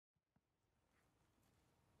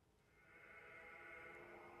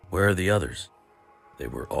Where are the others? They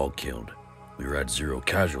were all killed. We were at 0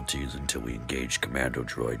 casualties until we engaged commando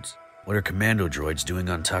droids. What are commando droids doing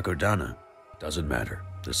on Takodana? Doesn't matter.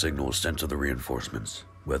 The signal was sent to the reinforcements.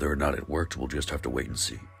 Whether or not it worked, we'll just have to wait and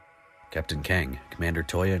see. Captain Kang, Commander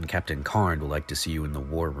Toya and Captain Karn would like to see you in the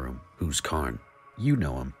war room. Who's Karn? You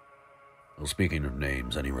know him. Well, speaking of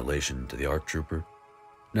names, any relation to the ARC Trooper?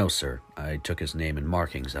 No, sir. I took his name and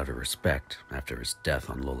markings out of respect after his death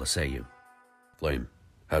on Lola Seyu. Flame,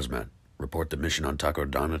 Hazmat, report the mission on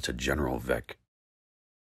Takodana to General Vec.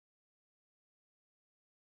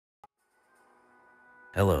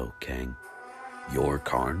 Hello, Kang. You're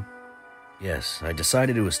Karn? Yes, I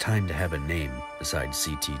decided it was time to have a name besides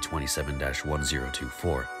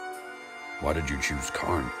CT-27-1024. Why did you choose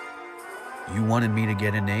Karn? You wanted me to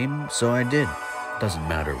get a name, so I did. Doesn't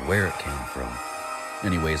matter where it came from.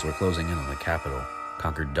 Anyways, we're closing in on the capital.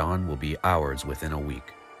 Concord Dawn will be ours within a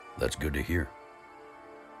week. That's good to hear.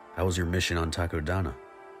 How was your mission on Takodana?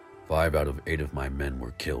 5 out of 8 of my men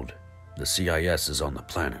were killed. The CIS is on the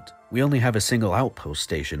planet. We only have a single outpost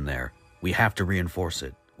station there. We have to reinforce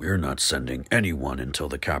it. We're not sending anyone until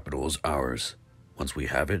the capital is ours. Once we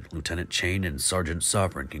have it, Lieutenant Chain and Sergeant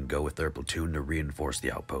Sovereign can go with their platoon to reinforce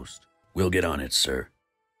the outpost. We'll get on it, sir.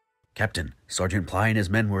 Captain, Sergeant Ply and his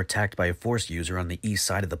men were attacked by a Force user on the east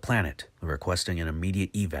side of the planet, requesting an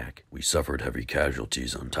immediate evac. We suffered heavy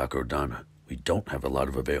casualties on Takodana. We don't have a lot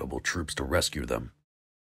of available troops to rescue them.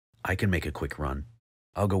 I can make a quick run.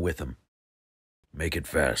 I'll go with them. Make it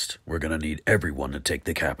fast. We're gonna need everyone to take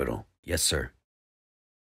the capital. Yes, sir.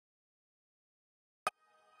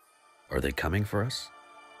 Are they coming for us?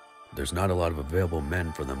 There's not a lot of available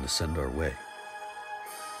men for them to send our way.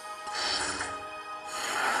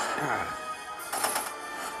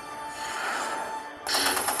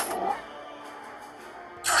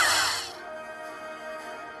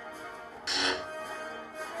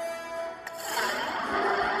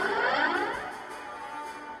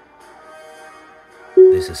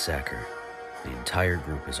 This is Sacker. The entire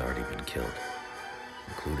group has already been killed,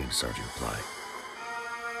 including Sergeant Ply.